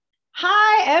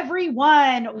Hi,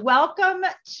 everyone. Welcome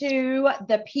to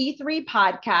the P3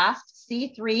 podcast,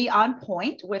 C3 on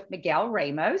Point with Miguel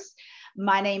Ramos.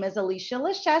 My name is Alicia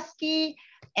Leszewski,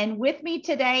 and with me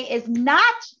today is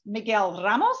not Miguel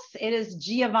Ramos. It is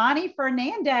Giovanni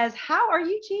Fernandez. How are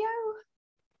you, Gio?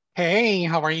 Hey,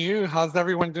 how are you? How's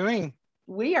everyone doing?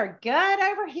 We are good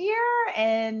over here,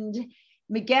 and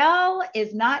Miguel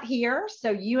is not here.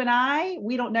 So you and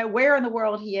we don't know where in the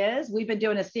world he is. We've been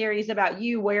doing a series about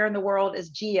you. Where in the world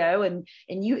is Gio? And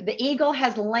you, the eagle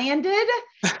has landed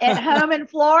at home in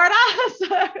Florida.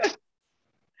 So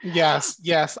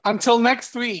Yes. Until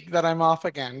next week that I'm off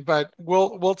again, but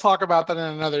we'll talk about that in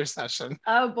another session.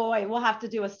 oh boy, we'll have to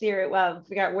do a series. Well,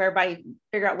 figure out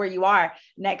where you are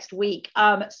next week.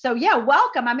 So yeah,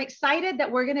 welcome. I'm excited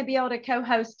that we're going to be able to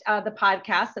co-host the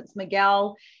podcast since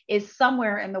Miguel is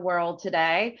somewhere in the world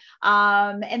today.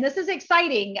 And this is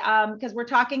exciting because we're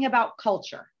talking about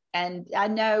culture. And I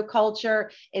know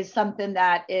culture is something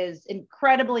that is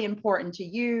incredibly important to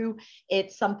you.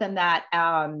 It's something that,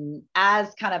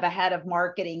 as kind of a head of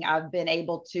marketing, I've been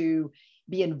able to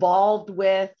be involved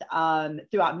with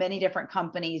throughout many different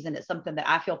companies. And it's something that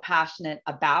I feel passionate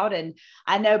about. And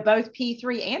I know both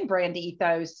P3 and Brand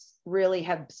Ethos really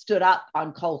have stood up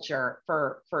on culture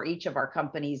for each of our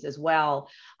companies as well.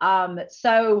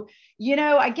 So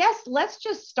I guess let's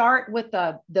just start with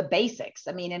the basics.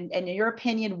 I mean, in your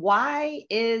opinion, why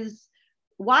is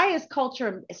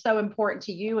culture so important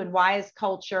to you, and why is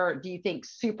culture, do you think,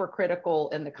 super critical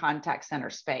in the contact center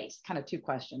space? Kind of two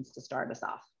questions to start us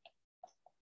off.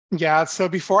 Yeah, so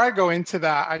before I go into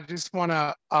that, I just want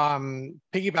to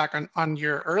piggyback on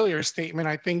your earlier statement.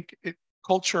 I think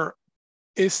culture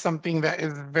is something that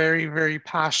is very, very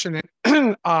passionate,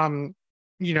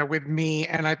 with me.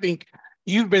 And I think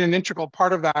you've been an integral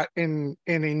part of that in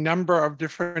a number of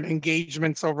different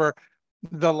engagements over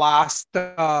the last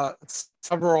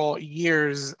several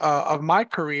years of my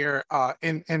career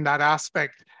in that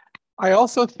aspect. I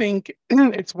also think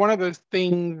it's one of those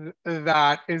things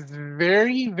that is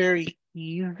very, very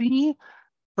easy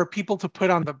for people to put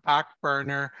on the back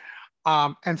burner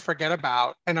and forget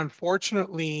about. And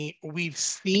unfortunately, we've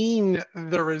seen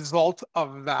the result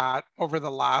of that over the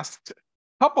last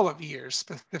couple of years,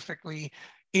 specifically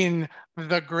in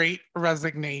the Great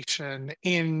Resignation,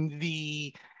 in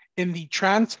the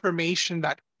transformation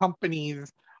that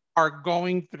companies are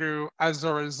going through as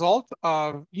a result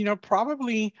of,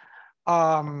 probably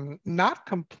not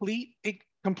completely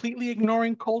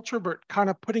ignoring culture, but kind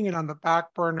of putting it on the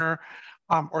back burner,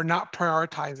 or not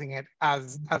prioritizing it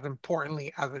as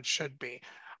importantly as it should be.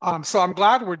 So I'm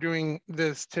glad we're doing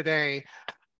this today.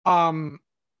 Um,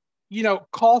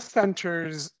 Call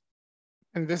centers,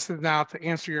 and this is now to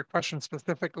answer your question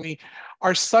specifically,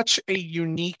 are such a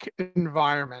unique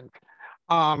environment.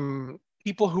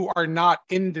 People who are not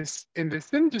in this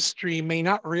industry may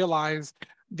not realize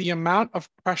the amount of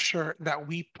pressure that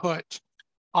we put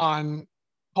on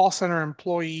call center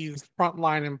employees,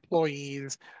 frontline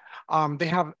employees. They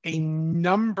have a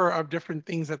number of different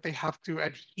things that they have to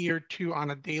adhere to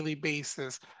on a daily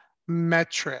basis,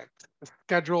 metrics,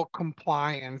 schedule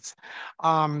compliance,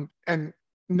 and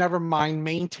never mind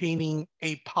maintaining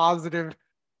a positive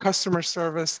customer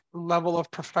service level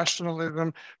of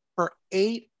professionalism for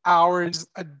 8 hours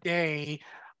a day.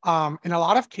 In a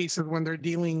lot of cases, when they're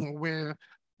dealing with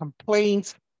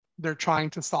complaints, they're trying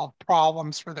to solve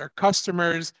problems for their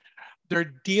customers.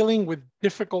 They're dealing with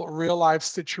difficult real life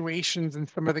situations in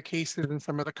some of the cases and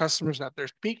some of the customers that they're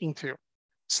speaking to.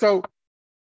 So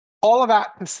all of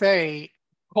that to say,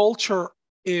 culture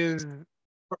is,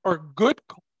 or good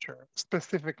culture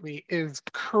specifically, is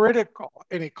critical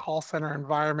in a call center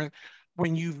environment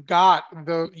when you've got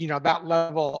that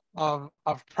level of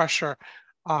pressure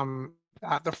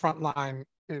that the front line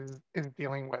is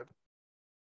dealing with.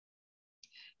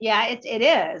 Yeah, it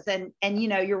is. And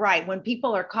you're right. When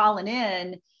people are calling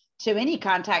in to any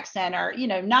contact center,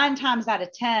 9 times out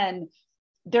of 10,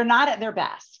 they're not at their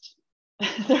best.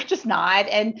 They're just not.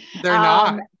 And They're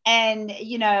not. and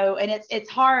it's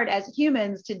hard as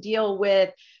humans to deal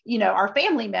with, our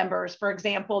family members, for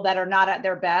example, that are not at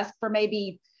their best for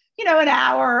maybe an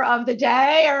hour of the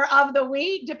day or of the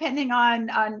week, depending on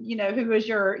who is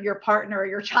your partner or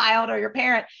your child or your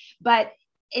parent. But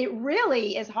it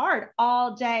really is hard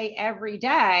all day, every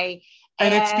day.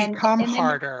 And it's And become and then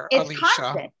harder, it's Alicia.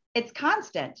 constant. It's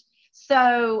constant.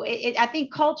 So I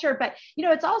think culture, but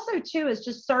it's also too is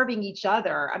just serving each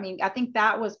other. I mean, I think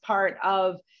that was part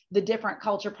of the different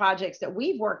culture projects that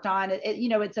we've worked on.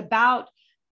 It's about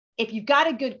if you've got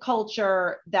a good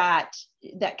culture that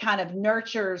kind of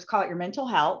nurtures, call it your mental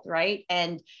health, right?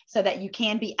 And so that you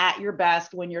can be at your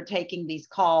best when you're taking these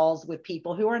calls with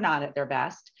people who are not at their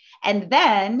best. And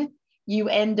then you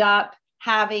end up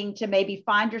having to maybe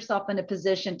find yourself in a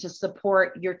position to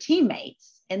support your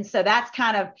teammates. And so that's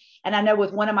kind of, and I know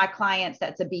with one of my clients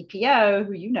that's a BPO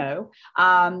who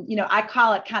I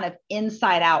call it kind of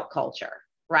inside out culture,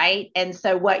 right? And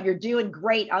so what you're doing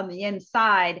great on the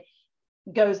inside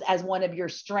goes as one of your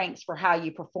strengths for how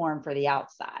you perform for the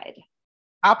outside.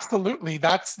 Absolutely.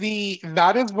 That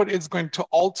is what is going to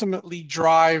ultimately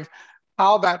drive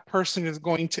how that person is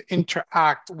going to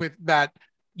interact with that,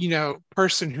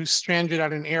 person who's stranded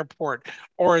at an airport,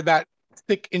 or that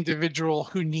sick individual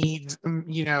who needs,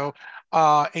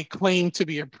 a claim to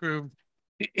be approved.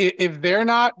 If they're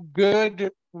not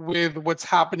good with what's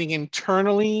happening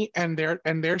internally and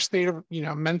their state of,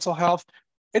 mental health,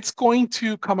 it's going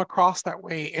to come across that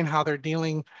way in how they're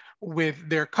dealing with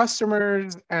their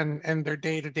customers and their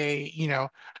day-to-day,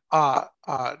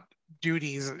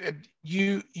 duties.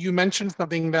 You mentioned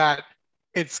something that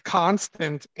it's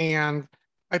constant, and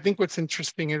I think what's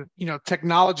interesting is,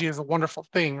 technology is a wonderful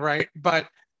thing, right? But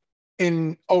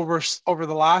in over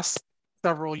the last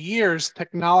several years,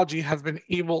 technology has been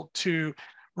able to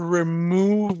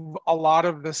remove a lot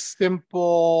of the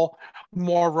simple,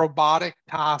 more robotic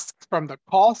tasks from the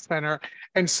call center.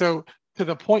 And so, to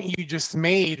the point you just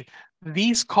made,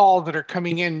 these calls that are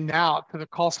coming in now to the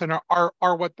call center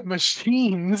are what the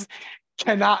machines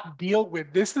cannot deal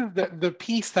with. This is the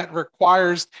piece that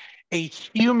requires a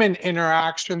human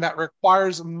interaction, that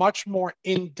requires much more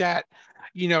in-depth,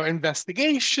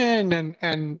 investigation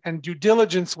and due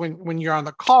diligence when you're on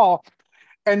the call.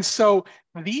 And so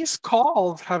these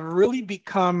calls have really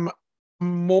become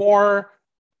more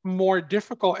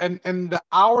difficult, and the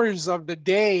hours of the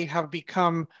day have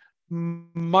become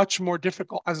much more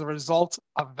difficult as a result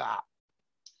of that.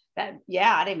 I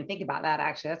didn't even think about that,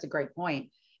 actually. That's a great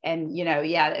point. And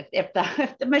if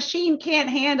the machine can't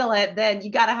handle it, then you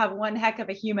got to have one heck of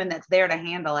a human that's there to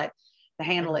handle it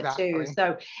too.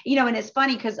 So, and it's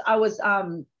funny because I was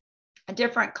a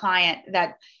different client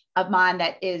of mine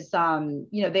that is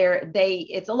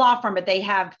it's a law firm, but they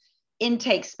have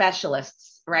intake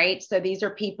specialists, right? So these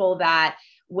are people that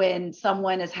when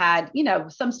someone has had,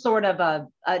 some sort of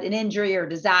an injury or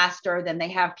disaster, then they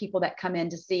have people that come in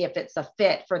to see if it's a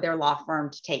fit for their law firm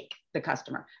to take the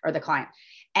customer or the client.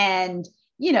 And,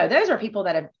 those are people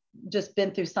that have just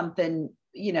been through something,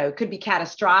 could be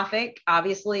catastrophic,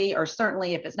 obviously, or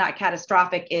certainly if it's not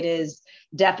catastrophic, it is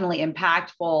definitely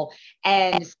impactful.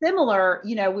 And similar,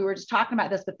 we were just talking about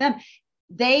this with them.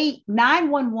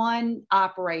 911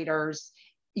 operators,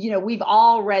 we've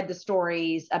all read the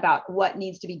stories about what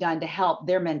needs to be done to help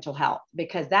their mental health,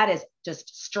 because that is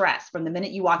just stress from the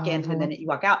minute you walk in to the minute you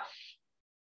walk out.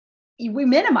 We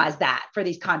minimize that for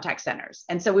these contact centers.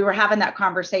 And so we were having that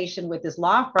conversation with this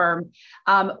law firm.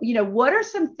 What are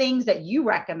some things that you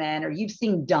recommend or you've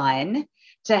seen done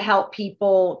to help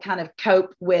people kind of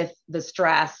cope with the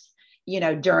stress,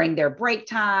 during their break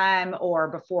time or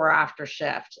before or after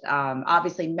shift?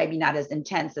 Obviously, maybe not as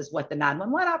intense as what the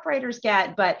 911 operators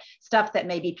get, but stuff that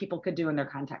maybe people could do in their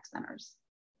contact centers.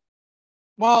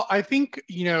 Well, I think,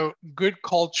 good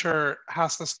culture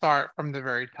has to start from the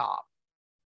very top,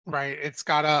 right? It's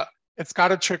gotta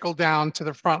trickle down to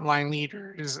the frontline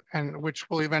leaders, and which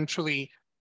will eventually,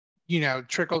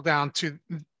 trickle down to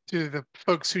the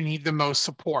folks who need the most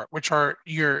support, which are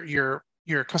your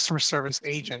customer service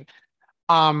agent.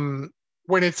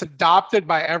 When it's adopted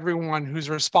by everyone who's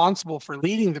responsible for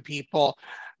leading the people,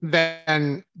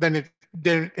 then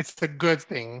it's a good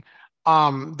thing.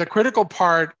 The critical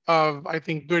part of, I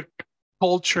think, good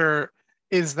culture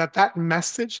is that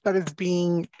message that is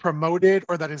being promoted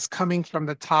or that is coming from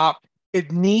the top, it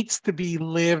needs to be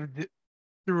lived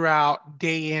throughout,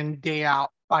 day in, day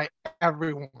out, by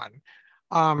everyone.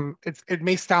 It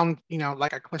may sound,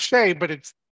 like a cliche,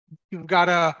 but you've got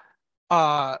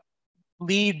to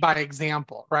lead by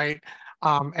example, right?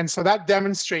 And so that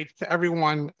demonstrates to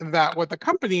everyone that what the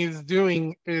company is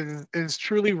doing is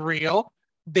truly real.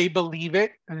 They believe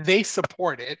it, they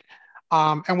support it.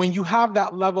 And when you have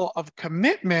that level of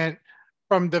commitment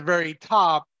from the very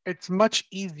top, it's much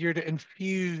easier to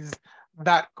infuse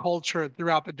that culture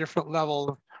throughout the different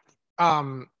levels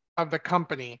of the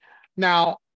company.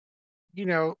 Now,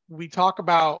 we talk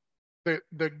about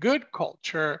the good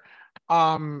culture,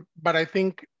 but I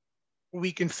think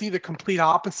we can see the complete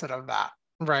opposite of that,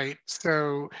 right?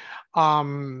 So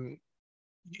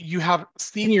you have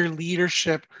senior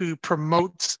leadership who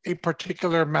promotes a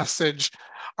particular message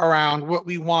around what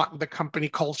we want the company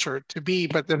culture to be,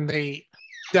 but then they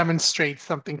demonstrates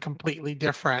something completely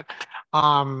different.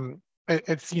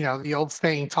 It's, you know, the old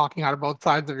saying, talking out of both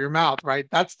sides of your mouth, right?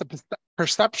 That's the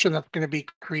perception that's going to be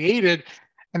created,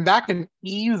 and that can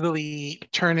easily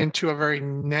turn into a very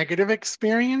negative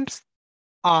experience,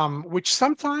 which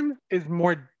sometimes is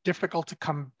more difficult to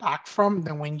come back from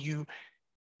than when you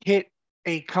hit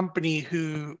a company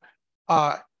who,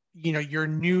 uh, you know, you're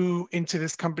new into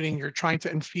this company and you're trying to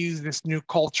infuse this new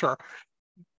culture.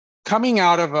 Coming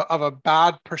out of a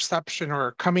bad perception,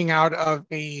 or coming out of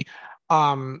a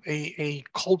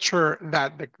culture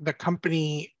that the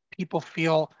company people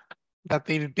feel that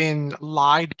they've been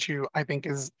lied to, I think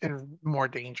is more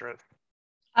dangerous.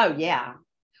 Oh yeah.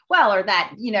 Well, or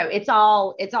that, it's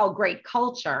all great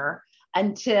culture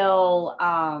until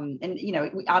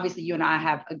and obviously you and I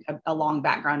have a long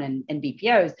background in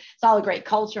BPOs. It's all a great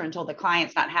culture until the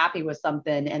client's not happy with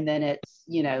something, and then it's,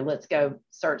 let's go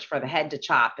search for the head to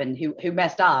chop and who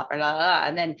messed up,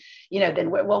 and then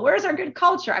well, where's our good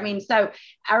culture? I mean, so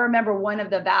I remember one of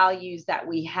the values that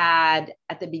we had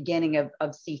at the beginning of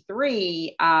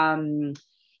C3,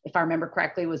 if I remember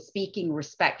correctly, was speaking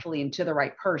respectfully and to the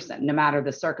right person, no matter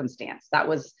the circumstance. That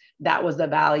was the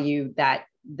value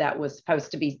that was supposed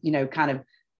to be, kind of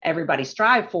everybody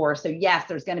strive for. So yes,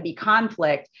 there's going to be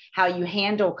conflict. How you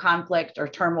handle conflict or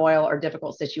turmoil or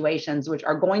difficult situations, which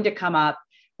are going to come up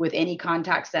with any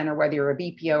contact center, whether you're a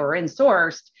BPO or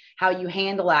insourced, how you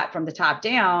handle that from the top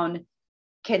down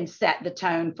can set the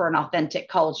tone for an authentic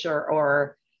culture,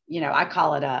 or I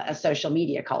call it a social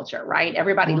media culture, right?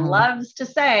 Everybody loves to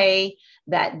say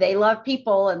that they love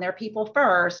people and they're people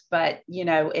first, but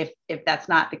if that's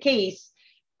not the case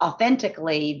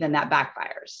authentically, then that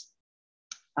backfires.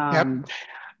 Yep.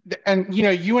 And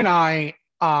you and I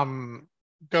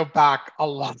go back a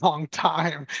long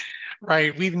time,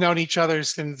 right? We've known each other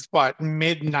since what,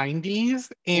 mid 90s,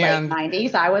 Late and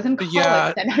 90s. I was in college.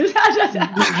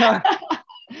 yeah.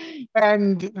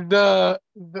 And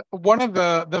one of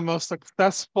the most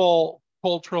successful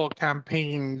cultural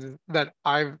campaigns that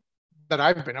I've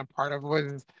been a part of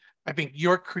was, I think,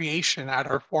 your creation at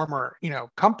our former,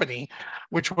 company,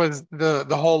 which was the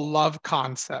whole love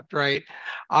concept, right?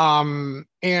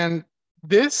 And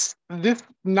this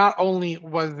not only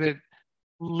was it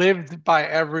lived by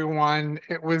everyone,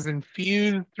 it was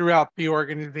infused throughout the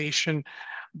organization,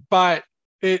 but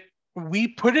it we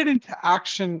put it into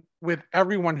action with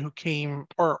everyone who came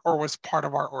or was part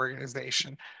of our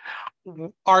organization.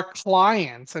 Our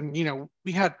clients, and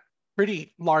we had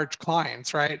pretty large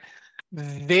clients, right?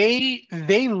 They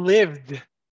lived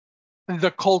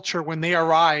the culture when they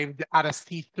arrived at a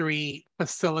C3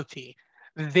 facility.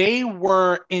 They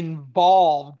were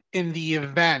involved in the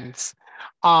events,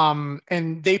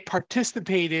 and they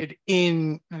participated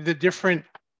in the different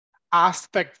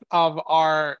aspects of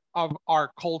our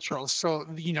cultural. So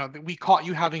we caught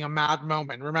you having a mad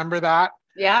moment. Remember that?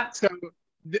 Yeah. So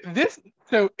this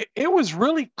so it was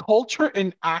really culture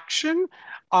in action,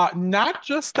 not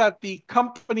just at the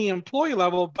company employee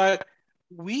level, but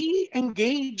we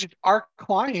engaged our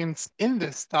clients in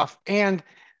this stuff, and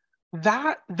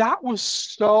that was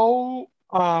so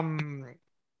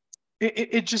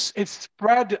it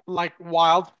spread like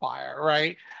wildfire,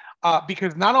 right?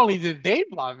 Because not only did they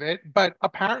love it, but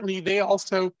apparently they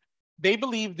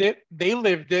believed it, they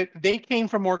lived it. They came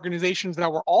from organizations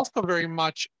that were also very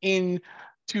much into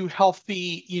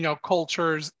healthy,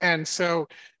 cultures, and so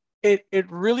it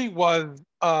really was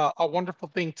a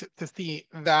wonderful thing to see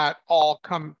that all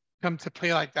come to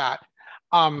play like that.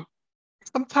 Um,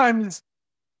 Sometimes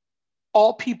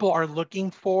all people are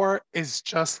looking for is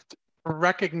just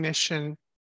recognition,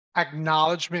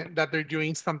 acknowledgement that they're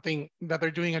doing something, that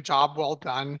they're doing a job well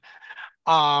done.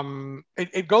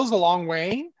 It goes a long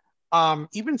way,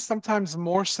 even sometimes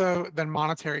more so than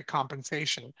monetary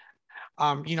compensation.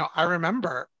 I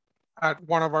remember at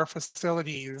one of our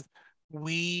facilities,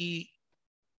 we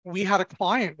we had a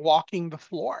client walking the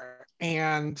floor,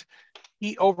 and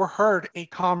he overheard a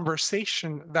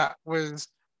conversation that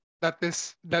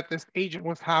this agent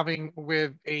was having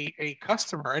with a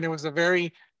customer, and it was a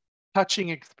very touching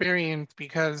experience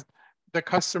because the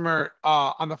customer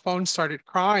on the phone started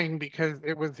crying because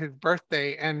it was his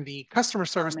birthday, and the customer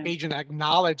service agent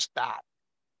acknowledged that.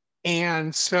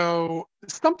 And so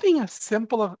something as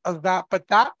simple as that, but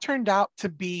that turned out to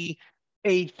be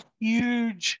a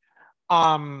huge,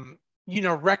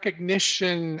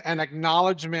 recognition and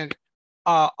acknowledgement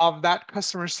of that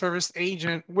customer service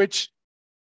agent, which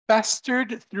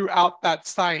festered throughout that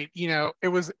site. It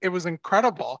was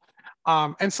incredible.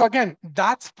 And so again,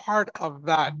 that's part of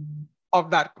that of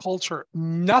that culture.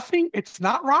 Nothing, it's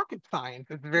not rocket science.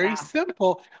 It's very Yeah.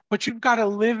 simple, but you've got to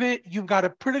live it. You've got to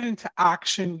put it into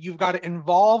action. You've got to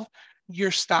involve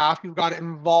your staff. You've got to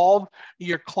involve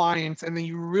your clients. And then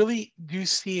you really do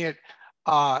see it,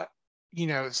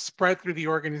 spread through the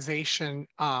organization.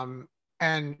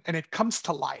 And it comes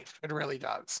to life. It really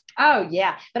does. Oh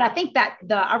yeah. But I think that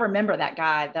I remember that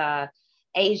guy, the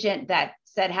agent that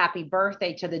said happy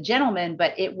birthday to the gentleman,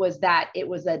 but it was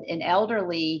an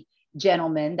elderly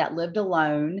gentleman that lived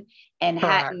alone and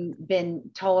Correct. hadn't been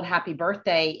told happy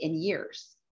birthday in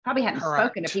years. Probably hadn't spoken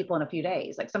to Correct. people in a few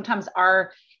days. Like sometimes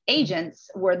our agents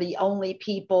were the only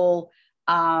people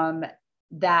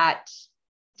that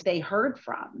they heard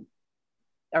from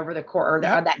over the course or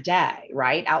Yep. that day,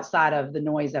 right? Outside of the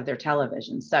noise of their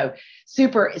television. So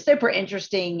super, super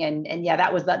interesting. And yeah,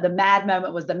 that was the mad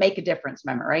moment was the make a difference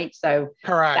moment, right? So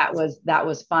Correct. that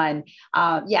was fun.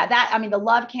 The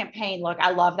love campaign, look,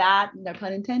 I love that, no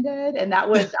pun intended. And that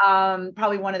was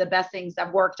probably one of the best things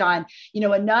I've worked on.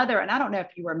 Another, and I don't know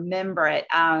if you remember it,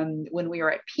 when we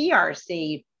were at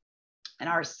PRC in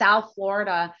our South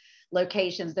Florida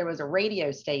locations, there was a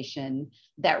radio station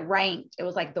that ranked, it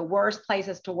was like the worst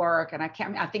places to work. And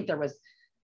I think there was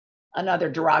another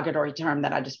derogatory term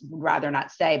that I just would rather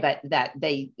not say, but that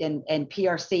and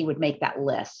PRC would make that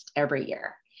list every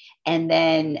year. And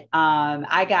then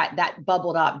I got that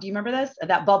bubbled up. Do you remember this?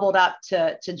 That bubbled up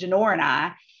to Janor and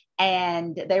I.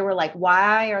 And they were like,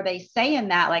 why are they saying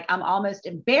that? Like, I'm almost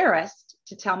embarrassed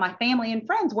to tell my family and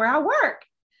friends where I work.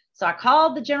 So I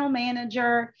called the general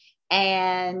manager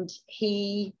and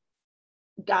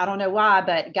I don't know why,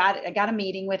 but I got a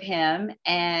meeting with him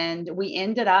and we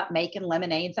ended up making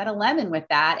lemonades out of lemon with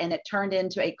that. And it turned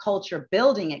into a culture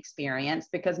building experience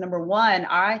because number one,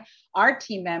 our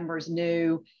team members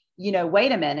knew,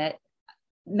 wait a minute,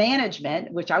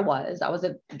 management, which I was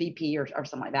a VP or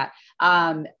something like that.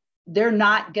 They're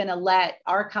not going to let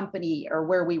our company or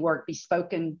where we work be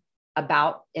spoken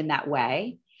about in that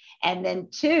way. And then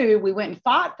two, we went and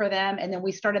fought for them. And then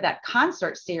we started that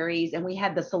concert series and we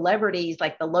had the celebrities,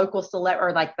 like the local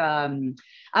or like I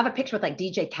have a picture with like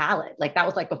DJ Khaled. Like that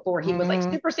was like before he was like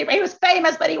super, he was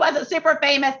famous, but he wasn't super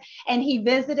famous. And he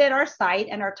visited our site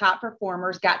and our top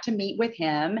performers got to meet with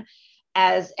him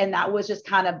and that was just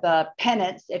kind of the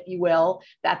penance, if you will,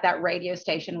 that radio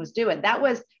station was doing. That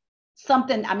was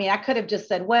something, I could have just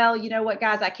said, well, you know what,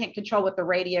 guys, I can't control what the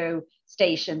radio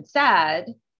station said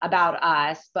about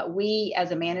us, but we as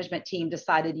a management team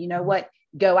decided, you know what,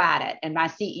 go at it. And my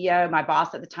CEO, my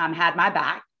boss at the time, had my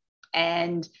back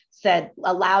and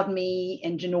allowed me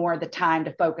and Janor the time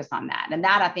to focus on that. And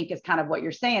that I think is kind of what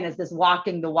you're saying is this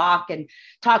walking the walk and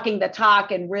talking the talk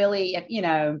and really,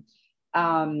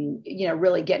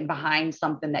 really getting behind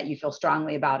something that you feel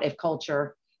strongly about if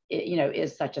culture,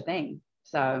 is such a thing.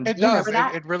 So It you does. remember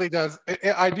that? It really does.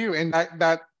 I do. And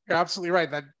that you're absolutely right.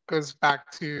 That goes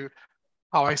back to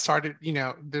how I started,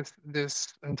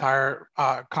 this entire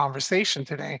conversation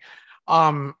today.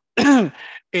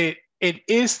 It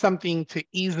is something to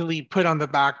easily put on the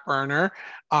back burner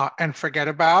and forget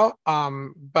about.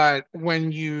 But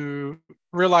when you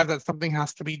realize that something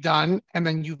has to be done, and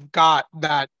then you've got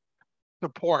that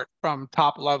support from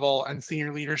top level and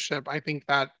senior leadership, I think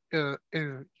that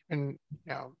is even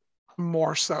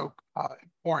more so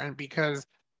important because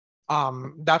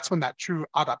that's when that true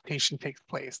adaptation takes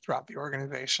place throughout the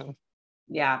organization.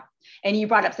 Yeah. And you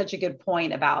brought up such a good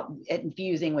point about it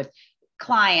infusing with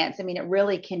clients. It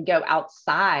really can go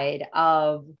outside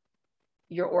of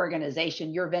your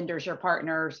organization, your vendors, your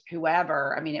partners,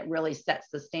 whoever. It really sets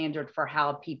the standard for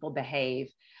how people behave.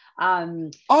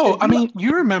 You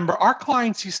remember our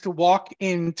clients used to walk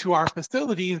into our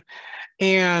facilities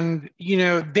and,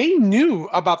 they knew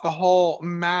about the whole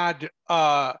MAD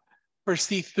for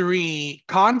C3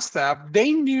 concept.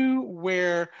 They knew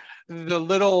where the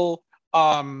little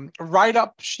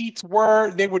write-up sheets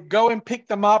were. They would go and pick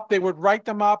them up. They would write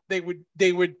them up. They would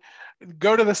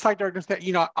go to the site director and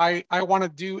say, I want to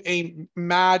do a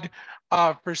MAD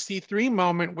for C3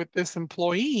 moment with this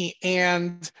employee.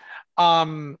 And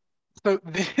so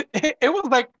it was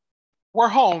like, we're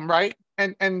home, right?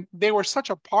 And they were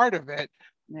such a part of it.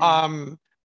 Yeah.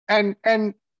 And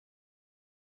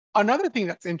another thing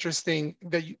that's interesting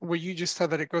where you just said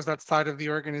that it goes outside of the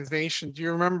organization. Do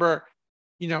you remember,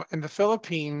 in the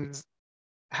Philippines,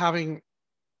 having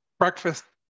breakfast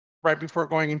right before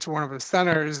going into one of the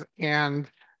centers and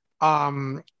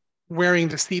wearing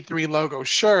the C3 logo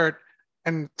shirt,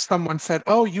 and someone said,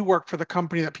 "Oh, you work for the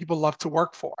company that people love to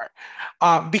work for,"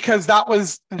 because that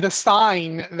was the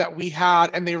sign that we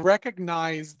had, and they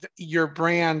recognized your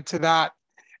brand to that.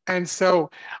 And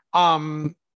so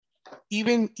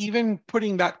even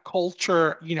putting that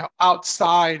culture,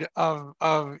 outside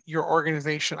of your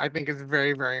organization, I think is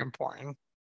very, very important.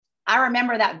 I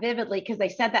remember that vividly because they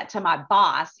said that to my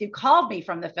boss who called me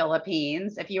from the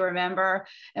Philippines, if you remember,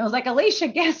 and was like, Alicia,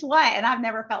 guess what? And I've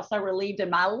never felt so relieved in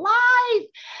my life.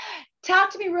 Talk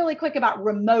to me really quick about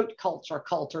remote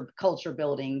culture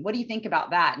building. What do you think about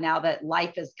that now that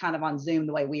life is kind of on Zoom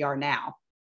the way we are now?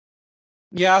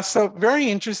 Yeah, so very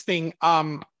interesting.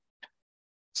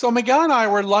 So Miguel and I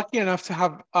were lucky enough to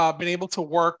have been able to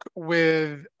work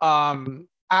with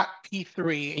at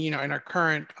P3, in our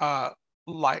current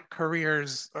like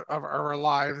careers of our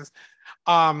lives,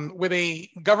 with a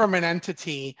government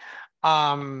entity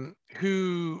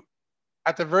who,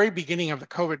 at the very beginning of the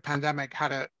COVID pandemic, had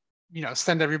to,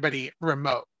 send everybody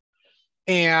remote,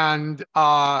 and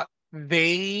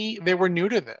they were new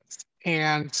to this,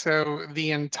 and so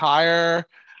the entire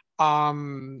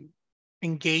um,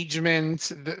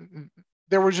 engagement,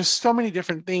 there were just so many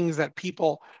different things that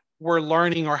people were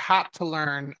learning or had to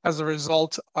learn as a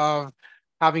result of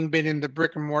having been in the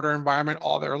brick and mortar environment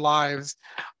all their lives.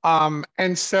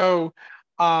 And so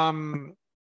one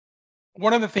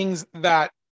of the things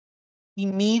that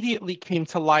immediately came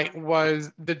to light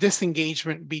was the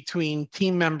disengagement between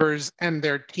team members and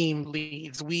their team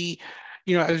leads. We,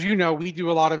 as you know, we do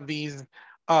a lot of these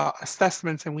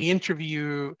assessments, and we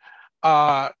interview,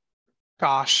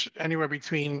 anywhere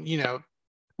between,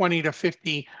 20 to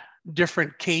 50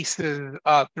 different cases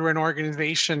through an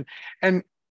organization. And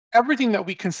everything that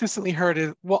we consistently heard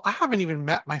is, well, I haven't even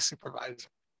met my supervisor.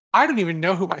 I don't even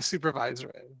know who my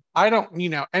supervisor is. I don't,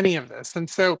 any of this. And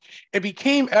so it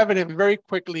became evident very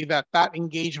quickly that that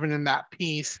engagement in that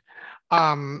piece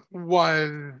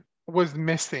was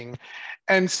missing.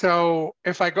 And so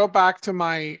if I go back to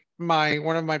my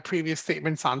one of my previous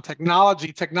statements on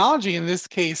technology in this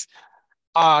case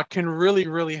can really,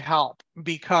 really help,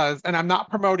 because, and I'm not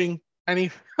promoting any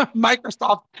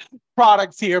Microsoft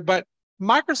products here, but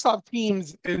Microsoft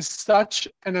Teams is such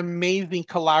an amazing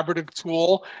collaborative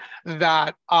tool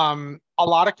that a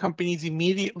lot of companies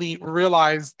immediately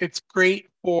realize it's great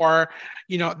for,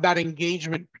 that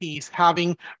engagement piece,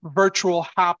 having virtual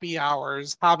happy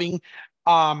hours, having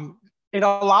it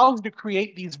allows you to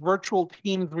create these virtual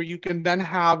teams where you can then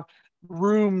have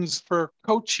rooms for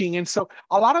coaching. And so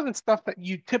a lot of the stuff that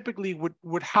you typically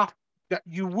would have, that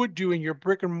you would do in your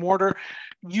brick and mortar,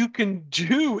 you can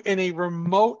do in a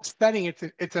remote setting.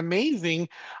 It's amazing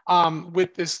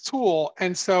with this tool.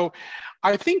 And so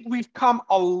I think we've come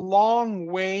a long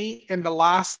way in the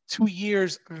last 2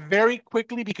 years very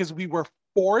quickly because we were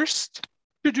forced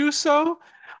to do so.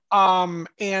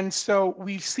 And so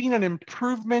we've seen an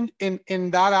improvement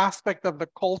in that aspect of the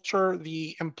culture,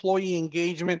 the employee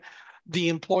engagement, the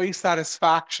employee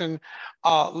satisfaction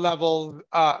levels,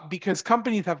 because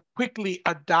companies have quickly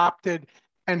adapted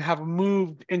and have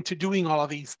moved into doing all of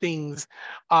these things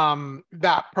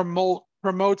that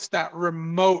promotes that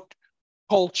remote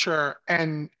culture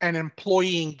and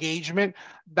employee engagement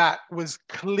that was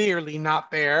clearly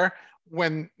not there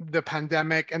when the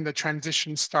pandemic and the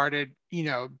transition started,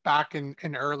 back in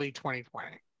early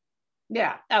 2020.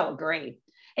 Yeah. Oh, great.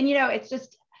 And, it's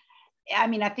just, I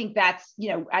mean, I think that's,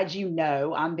 as you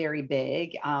know, I'm very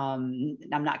big. I'm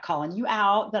not calling you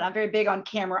out, but I'm very big on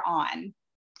camera on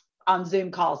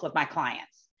Zoom calls with my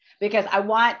clients, because I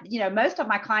want, most of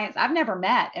my clients I've never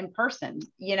met in person,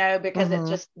 because it's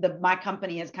just my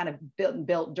company is kind of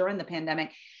built during the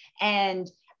pandemic. And,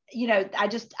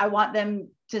 I want them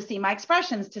to see my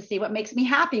expressions, to see what makes me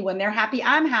happy. When they're happy,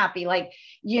 I'm happy. Like,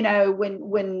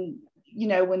 when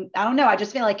I don't know, I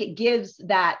just feel like it gives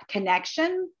that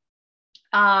connection.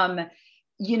 And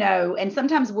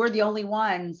sometimes we're the only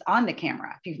ones on the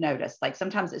camera. If you've noticed, like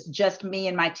sometimes it's just me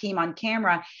and my team on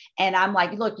camera. And I'm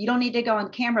like, look, you don't need to go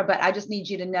on camera, but I just need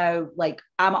you to know, like,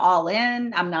 I'm all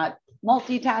in. I'm not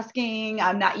multitasking.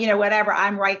 I'm not, whatever.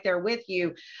 I'm right there with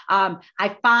you.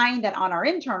 I find that on our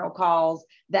internal calls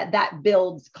that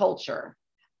builds culture.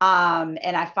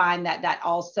 And I find that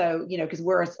also, because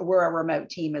we're a remote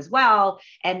team as well.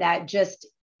 And that just,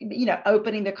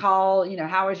 opening the call,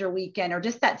 how was your weekend, or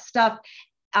just that stuff.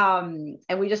 And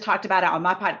we just talked about it on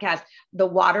my podcast, the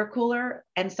water cooler.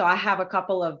 And so I have a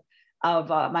couple of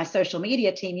my social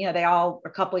media team, they all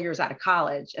are a couple years out of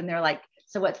college, and they're like,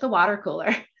 so what's the water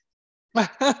cooler?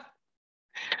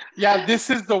 Yeah, this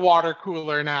is the water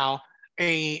cooler now,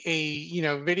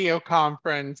 a video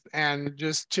conference and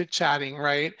just chit-chatting,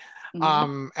 right?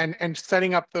 And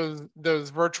setting up those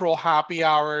virtual happy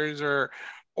hours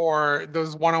or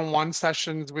those one-on-one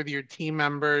sessions with your team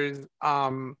members.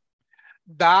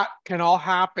 That can all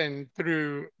happen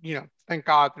through, thank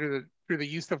God, through through the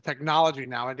use of technology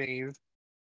nowadays.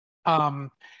 But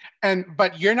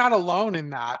you're not alone in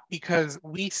that, because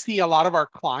we see a lot of our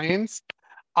clients,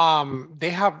 they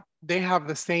have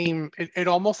the same, it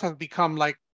almost has become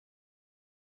like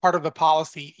part of the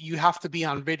policy. You have to be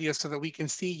on video so that we can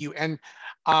see you. And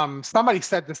somebody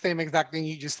said the same exact thing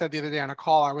you just said the other day on a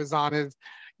call I was on, is,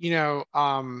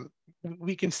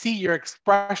 we can see your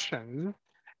expression.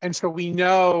 And so we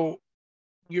know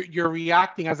you're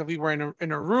reacting as if we were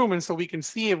in a room. And so we can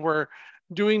see if we're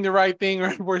doing the right thing or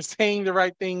if we're saying the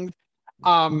right things.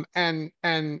 And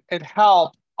it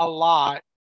helped a lot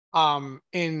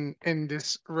in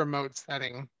this remote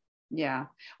setting. Yeah.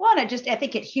 Well, and I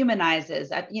think it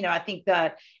humanizes. I think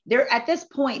that they're at this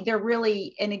point, they're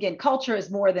really, and again, culture is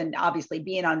more than obviously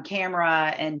being on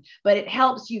camera, but it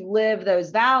helps you live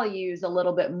those values a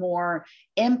little bit more.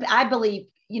 I believe,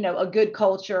 a good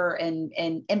culture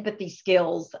and empathy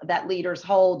skills that leaders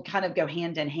hold kind of go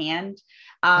hand in hand.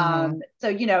 So,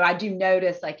 I do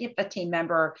notice, like, if a team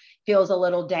member feels a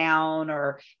little down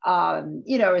or,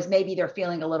 is maybe they're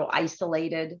feeling a little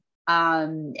isolated.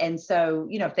 And so,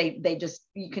 if they just,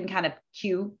 you can kind of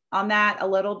cue on that a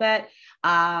little bit,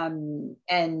 and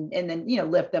then,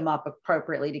 lift them up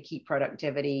appropriately to keep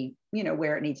productivity,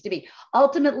 where it needs to be.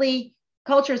 Ultimately,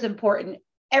 culture is important.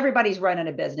 Everybody's running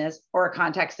a business or a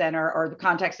contact center, or the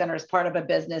contact center is part of a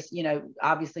business,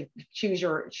 obviously choose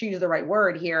the right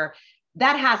word here.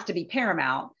 That has to be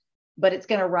paramount, but it's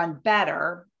going to run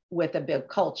better with a big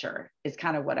culture, is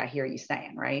kind of what I hear you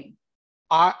saying, right?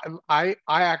 I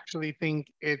actually think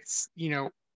it's,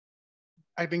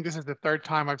 I think this is the third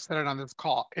time I've said it on this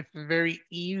call. It's very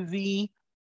easy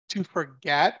to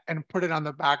forget and put it on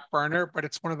the back burner, but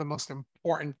it's one of the most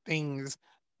important things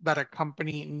that a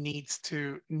company needs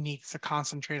to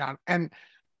concentrate on. And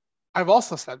I've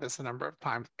also said this a number of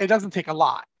times. It doesn't take a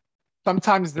lot.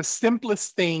 Sometimes the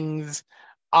simplest things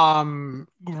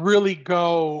really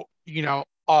go,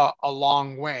 a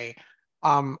long way.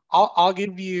 I'll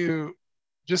give you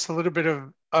just a little bit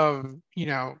of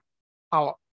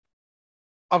how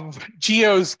of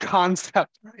Gio's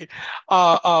concept, right?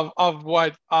 Of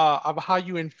how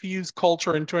you infuse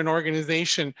culture into an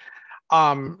organization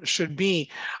should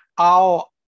be.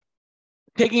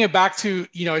 Taking it back to,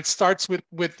 it starts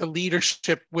with the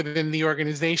leadership within the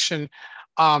organization,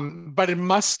 but it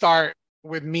must start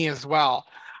with me as well.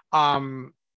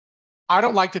 I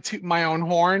don't like to toot my own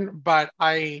horn, but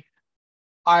I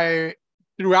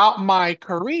throughout my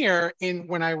career,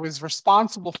 when I was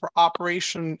responsible for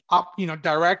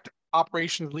direct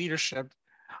operations leadership,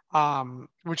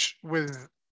 which was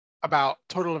about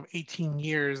a total of 18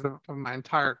 years of my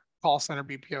entire call center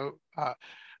BPO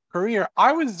career,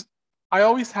 I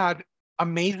always had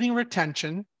amazing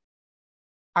retention.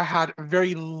 I had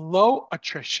very low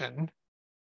attrition,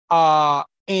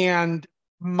 and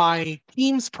my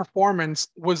team's performance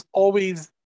was always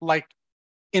like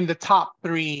in the top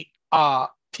 3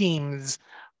 teams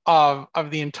of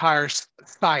the entire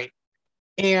site.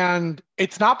 And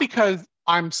it's not because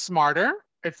I'm smarter.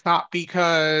 It's not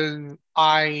because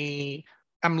I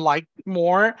am liked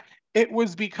more. It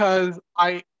was because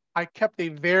I kept a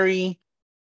very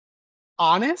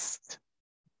honest,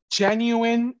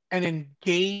 genuine, and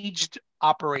engaged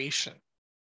operation.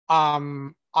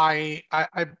 I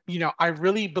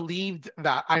really believed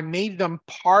that. I made them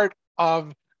part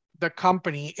of the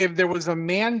company. If there was a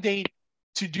mandate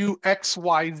to do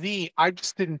XYZ, I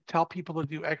just didn't tell people to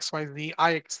do XYZ.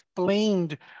 I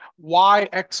explained why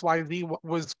XYZ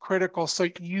was critical. So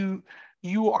you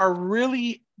are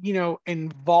really,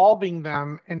 involving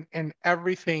them in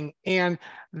everything. And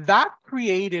that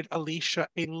created, Alicia,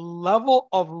 a level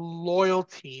of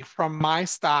loyalty from my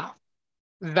staff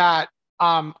that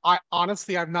I've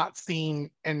not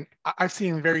seen, and I've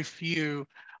seen very few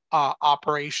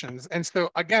operations. And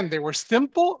so again, they were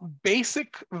simple,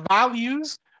 basic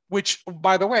values, which,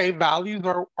 by the way, values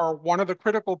are one of the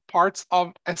critical parts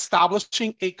of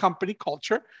establishing a company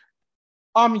culture.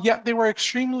 Yet they were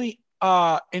extremely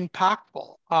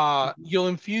impactful. You'll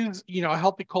infuse, a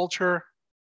healthy culture,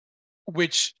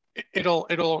 which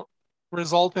it'll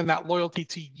result in that loyalty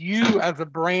to you as a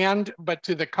brand, but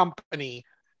to the company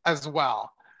as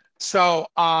well. So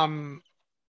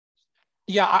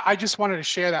yeah, I just wanted to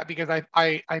share that because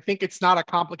I think it's not a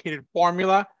complicated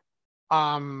formula.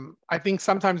 I think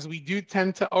sometimes we do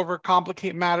tend to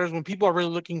overcomplicate matters when people are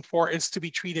really looking for is to be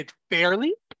treated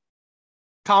fairly,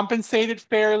 compensated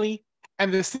fairly,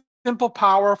 and the simple,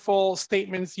 powerful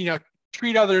statements,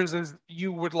 treat others as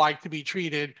you would like to be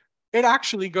treated. It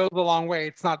actually goes a long way.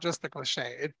 It's not just a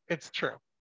cliche. It's true.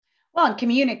 Well, and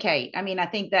communicate. I mean, I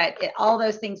think that all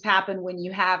those things happen when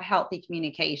you have healthy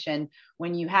communication,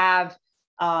 when you have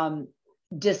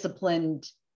disciplined,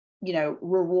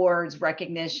 rewards,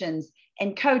 recognitions,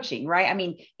 and coaching, right? I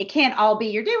mean, it can't all be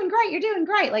you're doing great, you're doing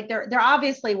great. Like they're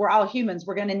obviously, we're all humans.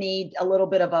 We're going to need a little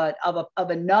bit of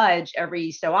a nudge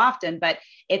every so often, but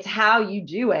it's how you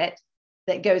do it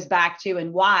that goes back to,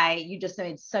 and why you just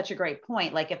made such a great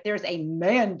point. Like if there's a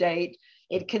mandate,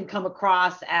 it can come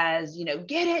across as,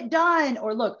 get it done,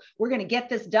 or look, we're going to get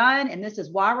this done and this is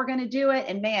why we're going to do it.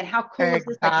 And man, how cool is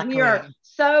this? Like we are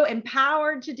so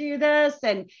empowered to do this.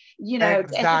 And,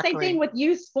 it's the same thing with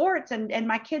youth sports and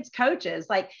my kids' coaches.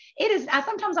 Like it is,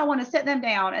 sometimes I want to sit them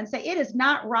down and say, it is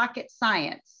not rocket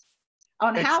science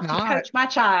on how to coach my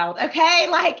child. Okay.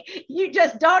 Like you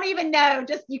just don't even know,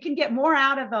 just you can get more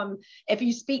out of them if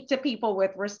you speak to people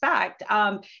with respect.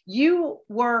 You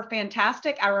were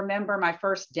fantastic. I remember my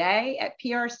first day at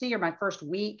PRC, or my first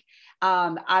week.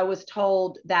 I was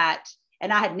told that,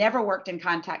 and I had never worked in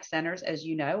contact centers. As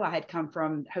you know, I had come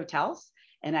from hotels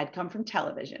and I'd come from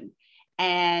television,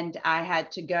 and I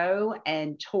had to go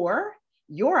and tour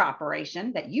your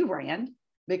operation that you ran,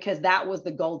 because that was the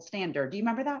gold standard. Do you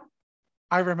remember that?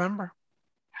 I remember.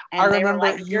 And I remember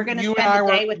like, you're going to spend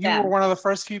the day with them. You were one of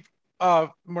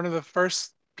the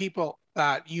first people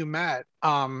that you met.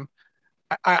 I'm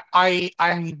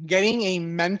getting a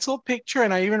mental picture,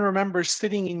 and I even remember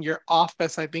sitting in your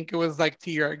office. I think it was like,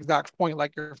 to your exact point,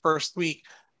 like your first week,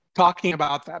 talking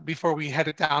about that before we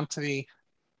headed down to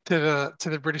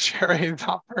the British Airways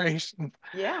operation.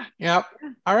 Yeah. Yep.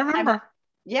 I remember.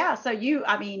 So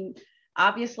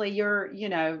obviously you're,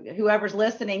 whoever's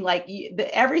listening, like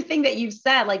everything that you've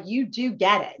said, like you do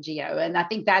get it, Gio. And I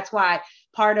think that's why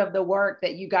part of the work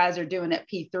that you guys are doing at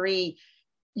P3,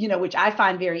 which I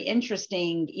find very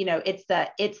interesting, it's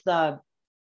the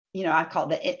I call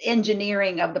it the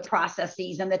engineering of the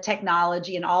processes and the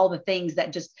technology and all the things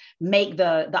that just make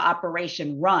the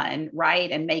operation run,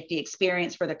 right? And make the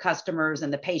experience for the customers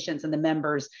and the patients and the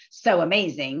members so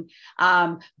amazing.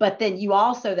 But then you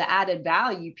also, the added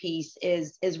value piece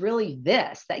is really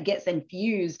this that gets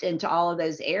infused into all of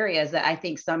those areas that I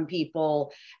think some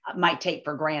people might take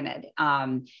for granted.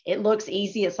 It looks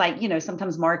easy. It's like,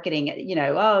 sometimes marketing,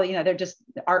 they're just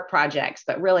art projects,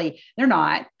 but really they're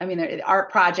not. I mean, they're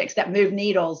art projects that move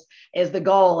needles is the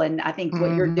goal. And I think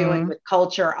what you're doing with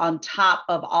culture, on top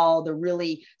of all the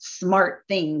really smart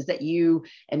things that you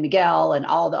and Miguel and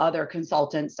all the other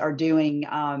consultants are doing,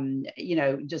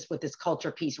 just with this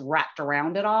culture piece wrapped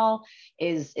around it all,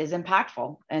 is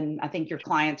impactful. And I think your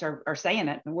clients are saying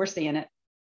it, and we're seeing it.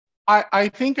 I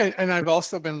think, and I've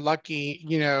also been lucky,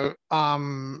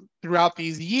 throughout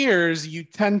these years, you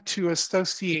tend to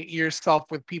associate yourself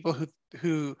with people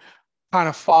who kind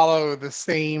of follow the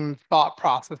same thought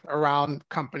process around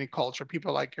company culture.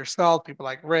 People like yourself, people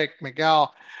like Rick,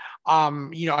 Miguel,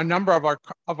 a number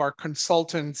of our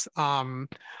consultants are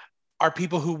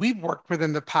people who we've worked with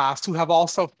in the past, who have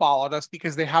also followed us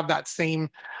because they have that same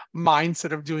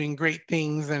mindset of doing great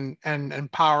things and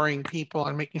empowering people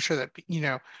and making sure that,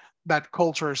 that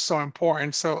culture is so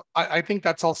important. So I think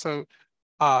that's also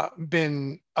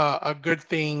been a good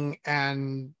thing,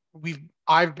 and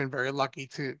I've been very lucky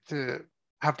to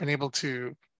have been able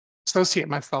to associate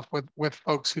myself with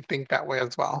folks who think that way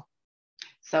as well.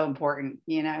 So important,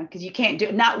 because you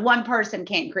can't not one person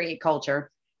can't create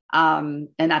culture. And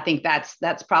I think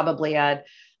that's probably a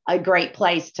great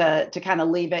place to kind of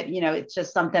leave it. It's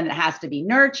just something that has to be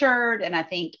nurtured. And I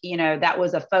think, that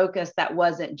was a focus that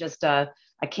wasn't just a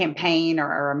campaign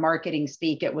or a marketing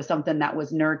speak. It was something that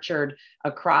was nurtured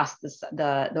across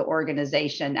the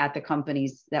organization at the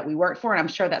companies that we work for. And I'm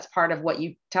sure that's part of what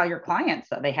you tell your clients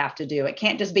that they have to do. It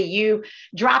can't just be you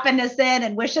dropping this in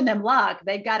and wishing them luck.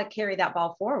 They've got to carry that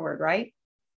ball forward, right?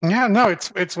 Yeah, no,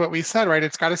 it's what we said, right?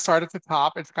 It's got to start at the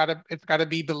top. It's got to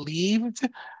be believed,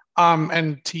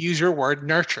 and to use your word,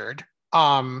 nurtured.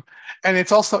 And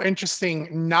it's also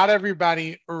interesting, not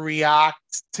everybody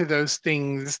reacts to those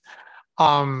things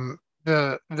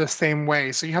the same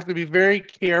way. So you have to be very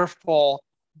careful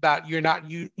that you're not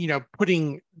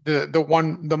putting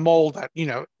the mold that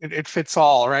it fits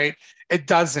all, right? It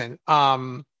doesn't.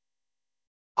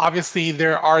 Obviously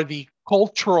there are the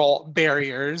cultural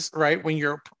barriers, right? When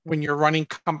you're running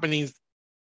companies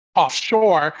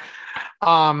offshore.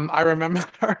 I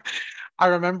remember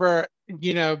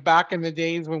back in the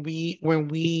days when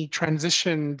we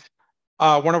transitioned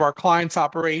one of our clients'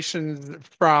 operations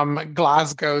from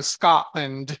Glasgow,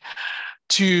 Scotland,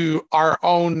 to our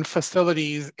own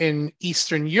facilities in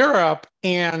Eastern Europe,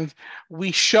 and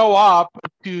we show up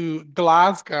to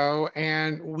Glasgow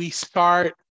and we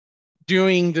start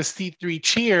doing the C3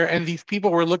 cheer, and these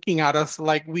people were looking at us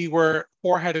like we were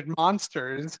four-headed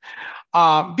monsters,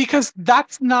 because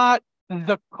that's not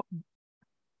the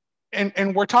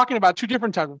and we're talking about two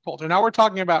different types of culture. Now we're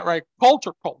talking about, right,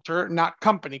 culture, not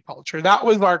company culture. That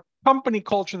was our company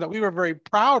culture that we were very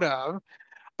proud of.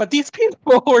 But these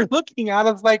people were looking at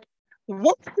us like,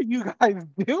 what are you guys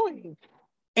doing?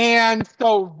 And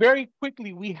so very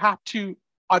quickly we have to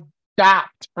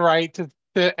adapt, right,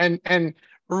 and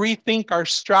rethink our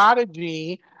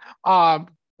strategy.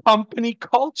 Company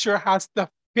culture has to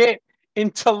fit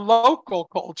into local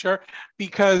culture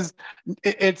because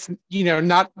it's,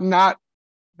 not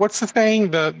what's the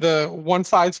saying, the one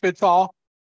size fits all.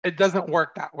 It doesn't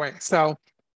work that way. So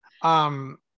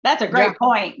that's a great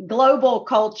point. Global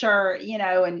culture,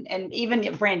 and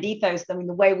even brand ethos. I mean,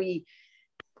 the way we,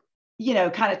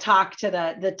 kind of talk to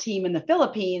the team in the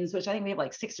Philippines, which I think we have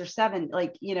like 6 or 7,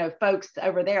 folks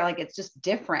over there, like it's just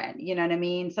different. You know what I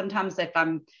mean? Sometimes if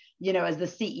I'm, as the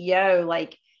CEO,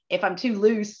 like if I'm too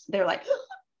loose, they're like, so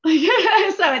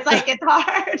it's like, it's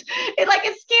hard.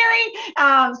 It's scary.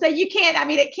 So you can't,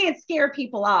 it can't scare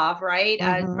people off, right?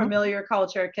 Familiar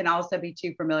culture can also be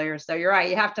too familiar. So you're right.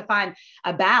 You have to find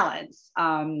a balance.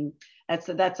 That's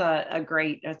a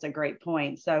great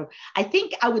point. So I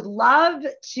think I would love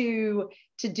to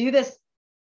do this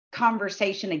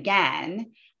conversation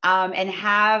again. And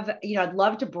have, I'd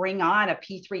love to bring on a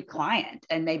P3 client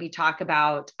and maybe talk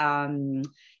about,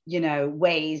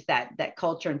 ways that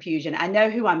culture infusion. I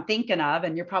know who I'm thinking of,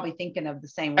 and you're probably thinking of the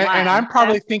same one. And I'm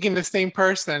probably thinking the same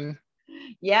person.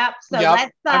 Yep. So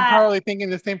let's. I'm probably thinking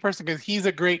the same person because he's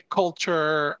a great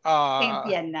culture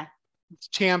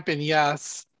champion.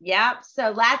 Yes. Yep.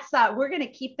 So let's, we're going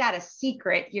to keep that a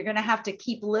secret. You're going to have to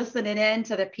keep listening in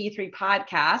to the P3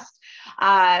 podcast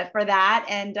for that.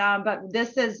 And, but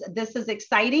this is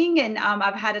exciting. And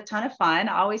I've had a ton of fun.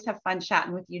 I always have fun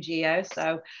chatting with you, Gio.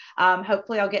 So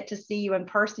hopefully I'll get to see you in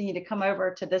person. You to come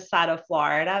over to this side of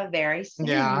Florida very soon.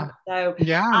 Yeah. So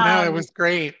no, it was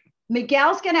great.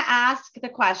 Miguel's going to ask the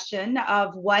question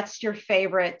of what's your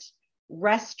favorite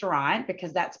restaurant,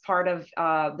 because that's part of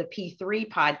the P3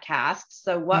 podcast.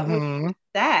 So what would you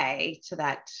say to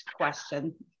that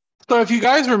question? So if you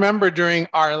guys remember during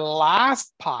our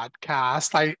last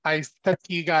podcast, I said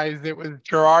to you guys it was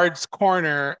Gerard's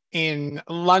Corner in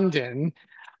London.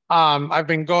 I've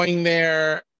been going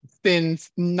there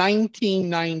since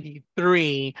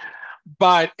 1993,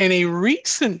 but in a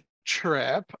recent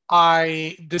trip,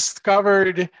 I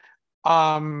discovered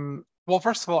well,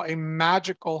 first of all, a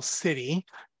magical city,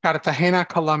 Cartagena,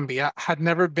 Colombia. Had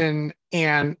never been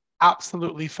and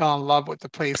absolutely fell in love with the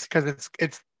place because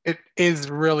it is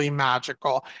really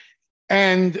magical.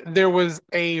 And there was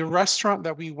a restaurant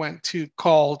that we went to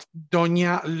called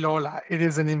Doña Lola. It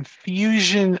is an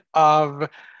infusion of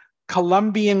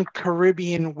Colombian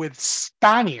Caribbean with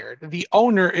Spaniard. The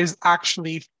owner is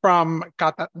actually from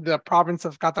the province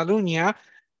of Catalonia,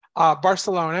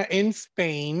 Barcelona in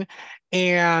Spain.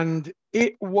 And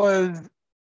it was,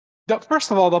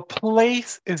 first of all, the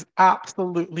place is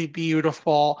absolutely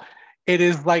beautiful. It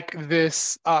is like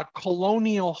this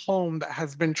colonial home that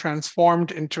has been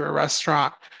transformed into a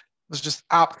restaurant. It was just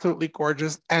absolutely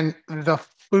gorgeous. And the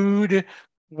food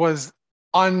was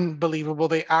unbelievable.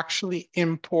 They actually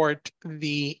import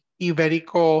the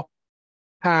Iberico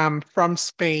ham from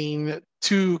Spain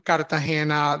to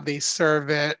Cartagena. They serve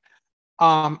it.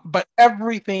 But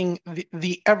everything,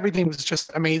 everything was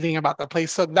just amazing about the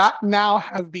place. So that now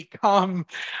has become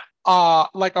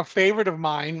like a favorite of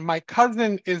mine. My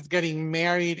cousin is getting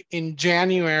married in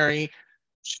January.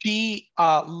 She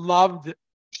fell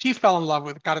in love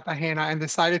with Cartagena and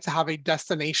decided to have a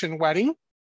destination wedding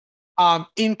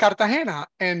in Cartagena.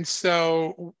 And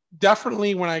so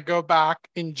definitely when I go back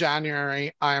in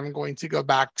January, I am going to go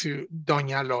back to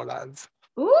Doña Lola's.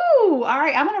 Ooh, all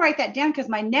right. I'm going to write that down because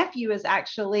my nephew is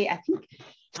actually, I think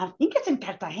it's in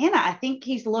Cartagena. I think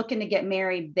he's looking to get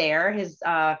married there. His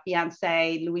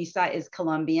fiance, Luisa, is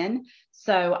Colombian.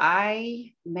 So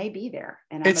I may be there.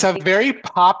 And it's a very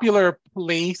popular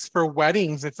place for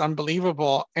weddings. It's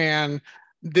unbelievable. And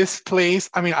this place,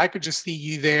 I could just see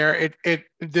you there.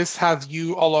 This has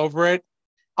you all over it.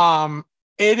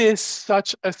 It is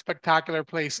such a spectacular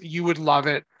place. You would love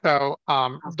it. So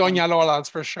Doña Lola's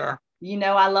for sure.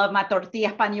 I love my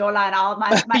tortilla española and all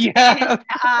my yes.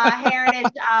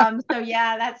 heritage. So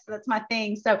yeah, that's my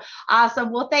thing. So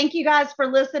awesome. Well, thank you guys for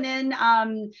listening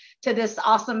to this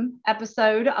awesome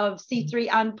episode of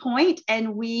C3 On Point,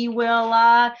 and we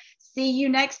will see you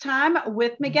next time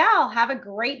with Miguel. Have a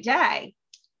great day.